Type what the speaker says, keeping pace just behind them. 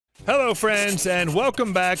Hello, friends, and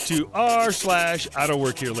welcome back to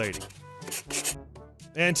r/IDontWorkHereLady.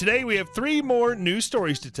 And today we have 3 more news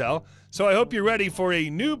stories to tell, so I hope you're ready for a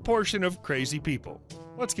new portion of Crazy People.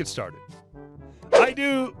 Let's get started. I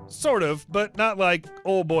do, sort of, but not like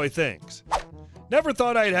old boy things. Never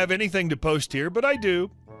thought I'd have anything to post here, but I do.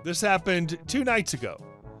 This happened 2 nights ago.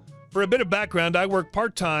 For a bit of background, I work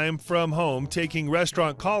part-time from home taking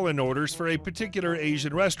restaurant call-in orders for a particular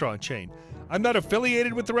Asian restaurant chain. I'm not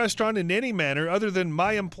affiliated with the restaurant in any manner other than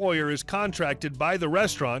my employer is contracted by the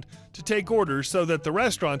restaurant to take orders so that the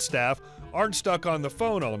restaurant staff aren't stuck on the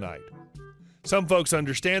phone all night. Some folks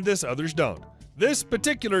understand this, others don't. This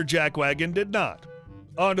particular jackwagon did not.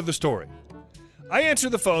 On to the story. I answer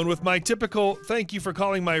the phone with my typical "thank you for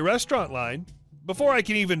calling my restaurant" line. Before I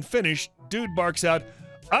can even finish, dude barks out,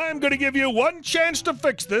 "I'm going to give you one chance to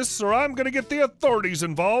fix this or I'm going to get the authorities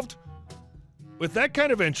involved." With that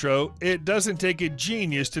kind of intro, it doesn't take a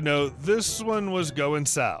genius to know this one was going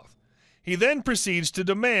south. He then proceeds to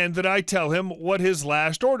demand that I tell him what his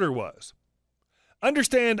last order was.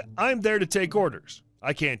 Understand, I'm there to take orders.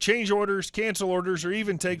 I can't change orders, cancel orders, or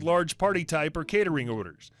even take large party type or catering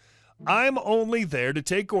orders. I'm only there to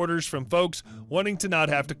take orders from folks wanting to not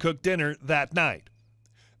have to cook dinner that night.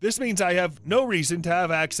 This means I have no reason to have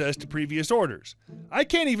access to previous orders. I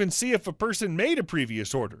can't even see if a person made a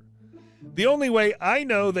previous order. The only way I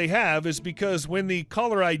know they have is because when the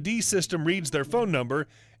caller ID system reads their phone number,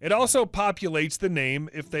 it also populates the name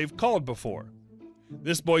if they've called before.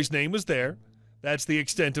 This boy's name was there. That's the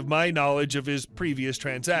extent of my knowledge of his previous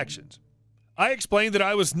transactions. I explained that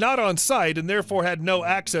I was not on site and therefore had no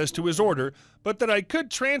access to his order, but that I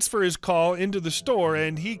could transfer his call into the store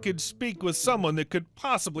and he could speak with someone that could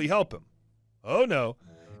possibly help him. Oh no.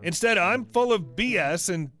 Instead, I'm full of BS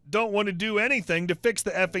and don't want to do anything to fix the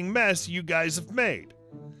effing mess you guys have made.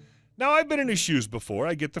 Now, I've been in his shoes before,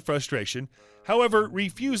 I get the frustration. However,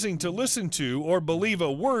 refusing to listen to or believe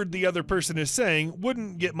a word the other person is saying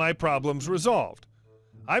wouldn't get my problems resolved.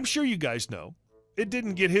 I'm sure you guys know. It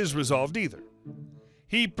didn't get his resolved either.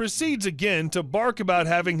 He proceeds again to bark about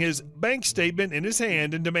having his bank statement in his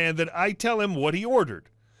hand and demand that I tell him what he ordered.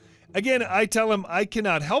 Again, I tell him I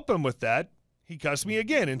cannot help him with that. He cusses me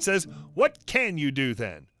again and says, "What can you do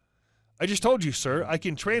then?" I just told you, sir, I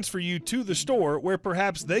can transfer you to the store where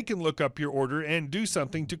perhaps they can look up your order and do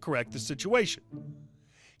something to correct the situation.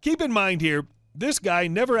 Keep in mind here, this guy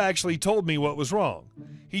never actually told me what was wrong.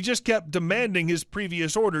 He just kept demanding his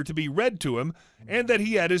previous order to be read to him and that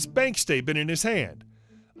he had his bank statement in his hand.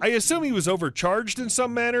 I assume he was overcharged in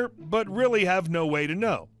some manner, but really have no way to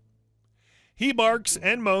know. He barks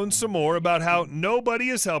and moans some more about how nobody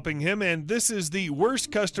is helping him and this is the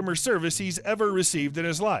worst customer service he's ever received in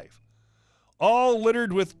his life. All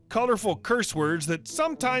littered with colorful curse words that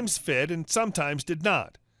sometimes fit and sometimes did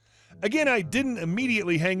not. Again, I didn't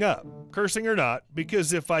immediately hang up, cursing or not,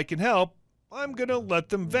 because if I can help, I'm going to let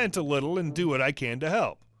them vent a little and do what I can to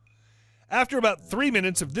help. After about 3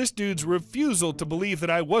 minutes of this dude's refusal to believe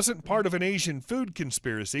that I wasn't part of an Asian food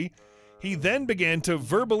conspiracy, he then began to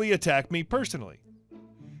verbally attack me personally.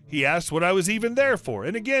 He asked what I was even there for,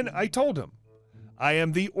 and again, I told him, "I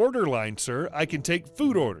am the order line, sir. I can take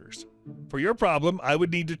food orders. For your problem, I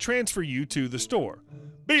would need to transfer you to the store."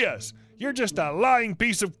 "BS! You're just a lying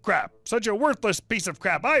piece of crap. Such a worthless piece of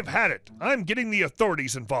crap. I've had it. I'm getting the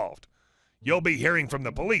authorities involved. You'll be hearing from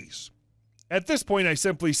the police." At this point, I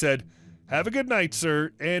simply said, "Have a good night,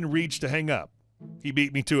 sir," and reached to hang up. He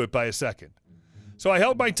beat me to it by a second. So I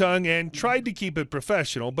held my tongue and tried to keep it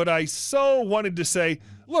professional, but I so wanted to say,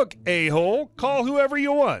 "Look, a-hole, call whoever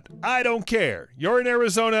you want. I don't care. You're in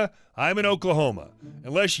Arizona, I'm in Oklahoma.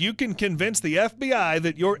 Unless you can convince the FBI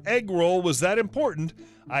that your egg roll was that important,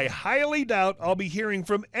 I highly doubt I'll be hearing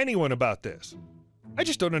from anyone about this." I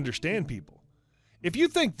just don't understand people. If you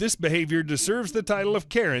think this behavior deserves the title of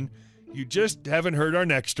Karen, you just haven't heard our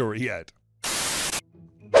next story yet.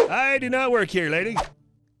 I do not work here, lady.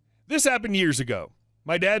 This happened years ago.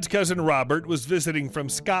 My dad's cousin Robert was visiting from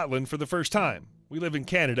Scotland for the first time. We live in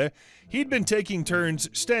Canada. He'd been taking turns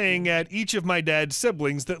staying at each of my dad's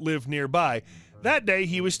siblings that lived nearby. That day,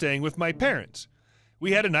 he was staying with my parents.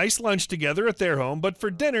 We had a nice lunch together at their home, but for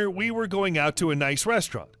dinner, we were going out to a nice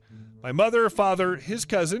restaurant. My mother, father, his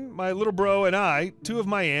cousin, my little bro, and I, 2 of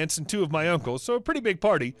my aunts and 2 of my uncles, so a pretty big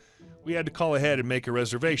party. We had to call ahead and make a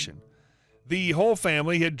reservation. The whole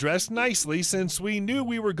family had dressed nicely since we knew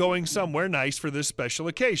we were going somewhere nice for this special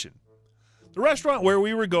occasion. The restaurant where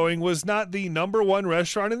we were going was not the #1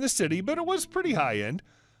 restaurant in the city, but it was pretty high-end,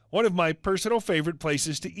 one of my personal favorite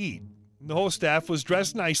places to eat. The whole staff was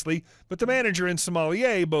dressed nicely, but the manager and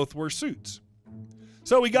sommelier both wore suits.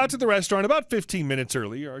 So we got to the restaurant about 15 minutes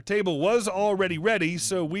early. Our table was already ready,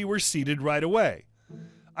 so we were seated right away.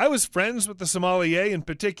 I was friends with the sommelier in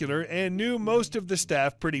particular and knew most of the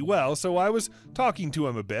staff pretty well, so I was talking to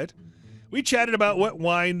him a bit. We chatted about what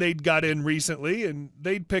wine they'd got in recently, and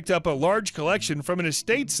they'd picked up a large collection from an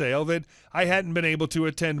estate sale that I hadn't been able to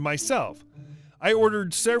attend myself. I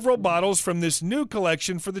ordered several bottles from this new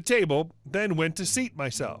collection for the table, then went to seat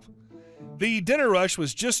myself. The dinner rush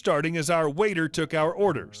was just starting as our waiter took our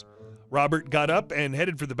orders. Robert got up and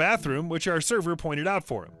headed for the bathroom, which our server pointed out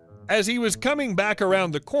for him. As he was coming back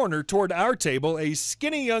around the corner toward our table, a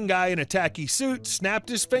skinny young guy in a tacky suit snapped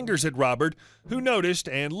his fingers at Robert, who noticed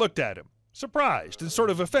and looked at him, surprised and sort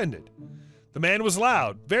of offended. The man was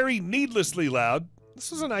loud, very needlessly loud. This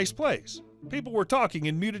was a nice place. People were talking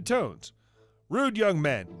in muted tones. Rude young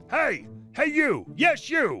man. Hey you, yes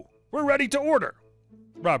you, we're ready to order.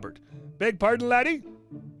 Robert. Beg pardon, laddie?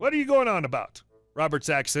 What are you going on about? Robert's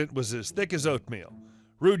accent was as thick as oatmeal.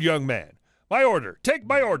 Rude young man. My order, take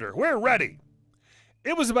my order, we're ready.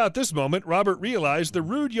 It was about this moment Robert realized the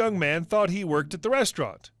rude young man thought he worked at the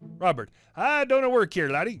restaurant. Robert. I don't work here,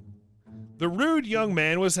 laddie. The rude young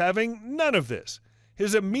man was having none of this.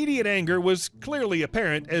 His immediate anger was clearly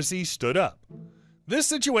apparent as he stood up. This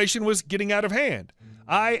situation was getting out of hand.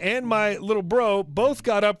 I and my little bro both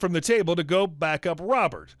got up from the table to go back up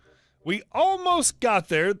Robert. We almost got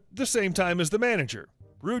there the same time as the manager.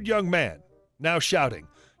 Rude young man, now shouting,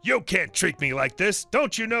 You can't treat me like this.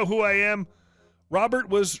 Don't you know who I am? Robert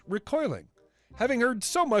was recoiling. Having heard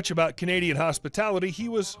so much about Canadian hospitality, he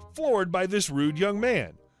was floored by this rude young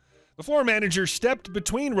man. The floor manager stepped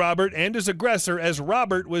between Robert and his aggressor as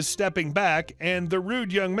Robert was stepping back and the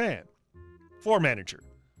rude young man. Floor manager.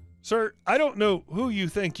 Sir, I don't know who you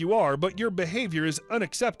think you are, but your behavior is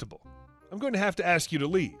unacceptable. I'm going to have to ask you to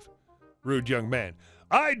leave. Rude young man.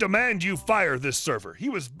 I demand you fire this server. He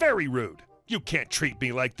was very rude. You can't treat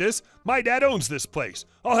me like this. My dad owns this place.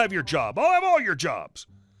 I'll have your job. I'll have all your jobs.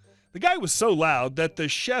 The guy was so loud that the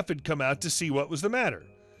chef had come out to see what was the matter.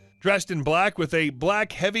 Dressed in black with a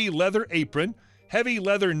black heavy leather apron, heavy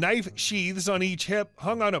leather knife sheaths on each hip,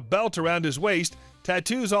 hung on a belt around his waist,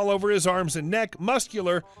 tattoos all over his arms and neck,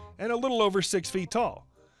 muscular, and a little over 6 feet tall.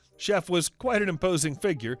 Chef was quite an imposing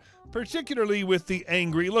figure, particularly with the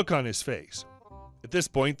angry look on his face. At this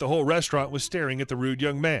point, the whole restaurant was staring at the rude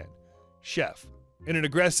young man. Chef, in an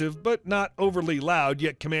aggressive but not overly loud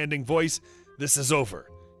yet commanding voice, This is over.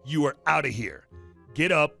 You are out of here.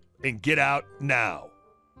 Get up and get out now.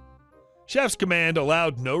 Chef's command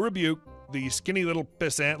allowed no rebuke. The skinny little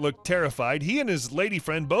pissant looked terrified. He and his lady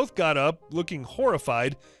friend both got up, looking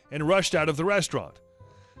horrified, and rushed out of the restaurant.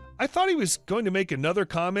 I thought he was going to make another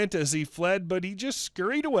comment as he fled, but he just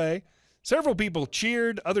scurried away. Several people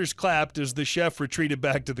cheered, others clapped as the chef retreated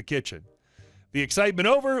back to the kitchen. The excitement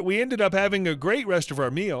over, we ended up having a great rest of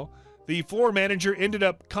our meal. The floor manager ended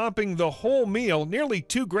up comping the whole meal, nearly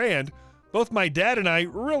 $2,000. Both my dad and I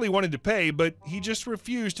really wanted to pay, but he just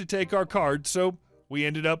refused to take our card, so we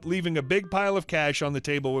ended up leaving a big pile of cash on the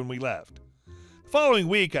table when we left. The following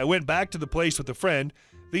week, I went back to the place with a friend.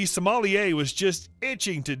 The sommelier was just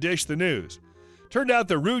itching to dish the news. Turned out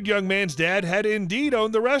the rude young man's dad had indeed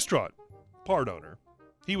owned the restaurant. Part owner.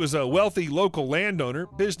 He was a wealthy local landowner,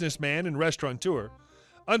 businessman, and restaurateur.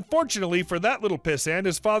 Unfortunately for that little pissant,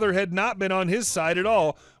 his father had not been on his side at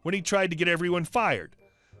all when he tried to get everyone fired.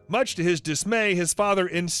 Much to his dismay, his father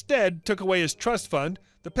instead took away his trust fund,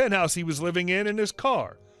 the penthouse he was living in, and his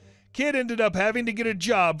car. Kid ended up having to get a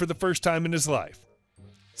job for the first time in his life.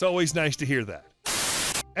 It's always nice to hear that.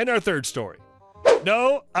 And our third story.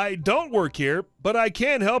 No, I don't work here, but I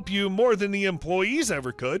can help you more than the employees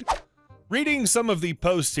ever could. Reading some of the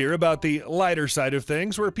posts here about the lighter side of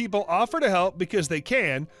things where people offer to help because they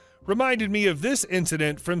can reminded me of this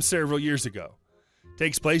incident from several years ago.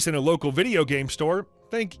 Takes place in a local video game store.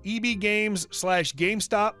 Think EB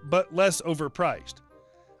Games/GameStop, but less overpriced.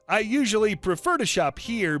 I usually prefer to shop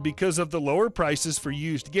here because of the lower prices for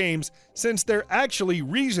used games, since they're actually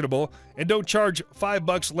reasonable and don't charge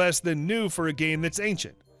 $5 less than new for a game that's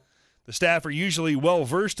ancient. The staff are usually well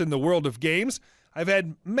versed in the world of games. I've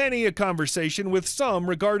had many a conversation with some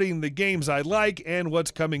regarding the games I like and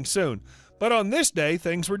what's coming soon, but on this day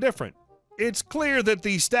things were different. It's clear that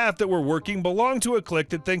the staff that were working belong to a clique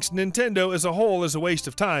that thinks Nintendo as a whole is a waste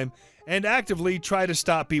of time and actively try to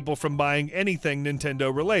stop people from buying anything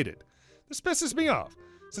Nintendo related. This pisses me off,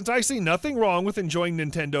 since I see nothing wrong with enjoying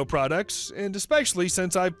Nintendo products, and especially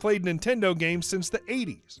since I've played Nintendo games since the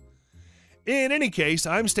 80s. In any case,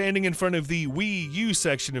 I'm standing in front of the Wii U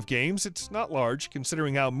section of games. It's not large,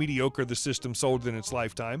 considering how mediocre the system sold in its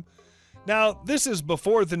lifetime. Now, this is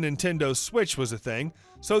before the Nintendo Switch was a thing,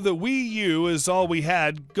 so the Wii U is all we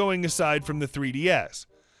had going aside from the 3DS.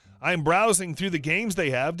 I'm browsing through the games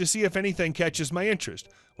they have to see if anything catches my interest,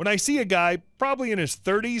 when I see a guy, probably in his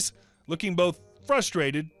 30s, looking both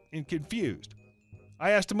frustrated and confused.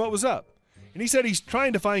 I asked him what was up, and he said he's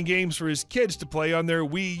trying to find games for his kids to play on their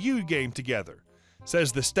Wii U game together.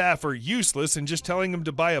 Says the staff are useless and just telling him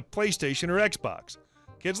to buy a PlayStation or Xbox.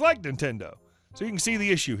 Kids like Nintendo, so you can see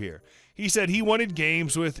the issue here. He said he wanted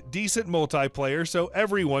games with decent multiplayer so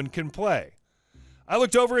everyone can play. I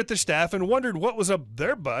looked over at the staff and wondered what was up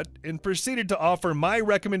their butt and proceeded to offer my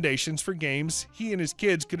recommendations for games he and his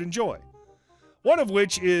kids could enjoy. One of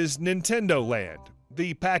which is Nintendo Land,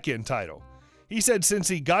 the pack-in title. He said since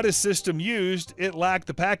he got his system used, it lacked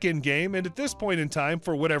the pack-in game, and at this point in time,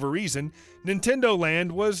 for whatever reason, Nintendo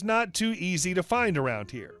Land was not too easy to find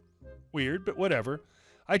around here. Weird, but whatever.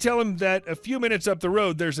 I tell him that a few minutes up the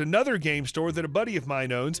road, there's another game store that a buddy of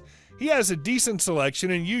mine owns. He has a decent selection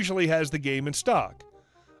and usually has the game in stock.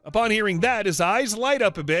 Upon hearing that, his eyes light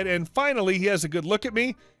up a bit, and finally he has a good look at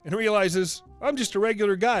me and realizes I'm just a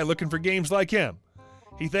regular guy looking for games like him.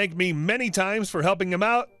 He thanked me many times for helping him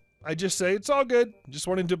out. I just say it's all good. Just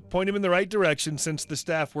wanted to point him in the right direction since the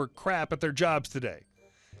staff were crap at their jobs today.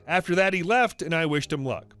 After that, he left, and I wished him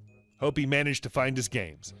luck. Hope he managed to find his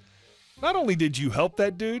games. Not only did you help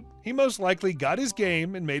that dude, he most likely got his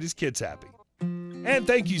game and made his kids happy. And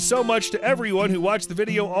thank you so much to everyone who watched the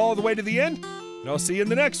video all the way to the end, and I'll see you in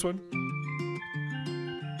the next one.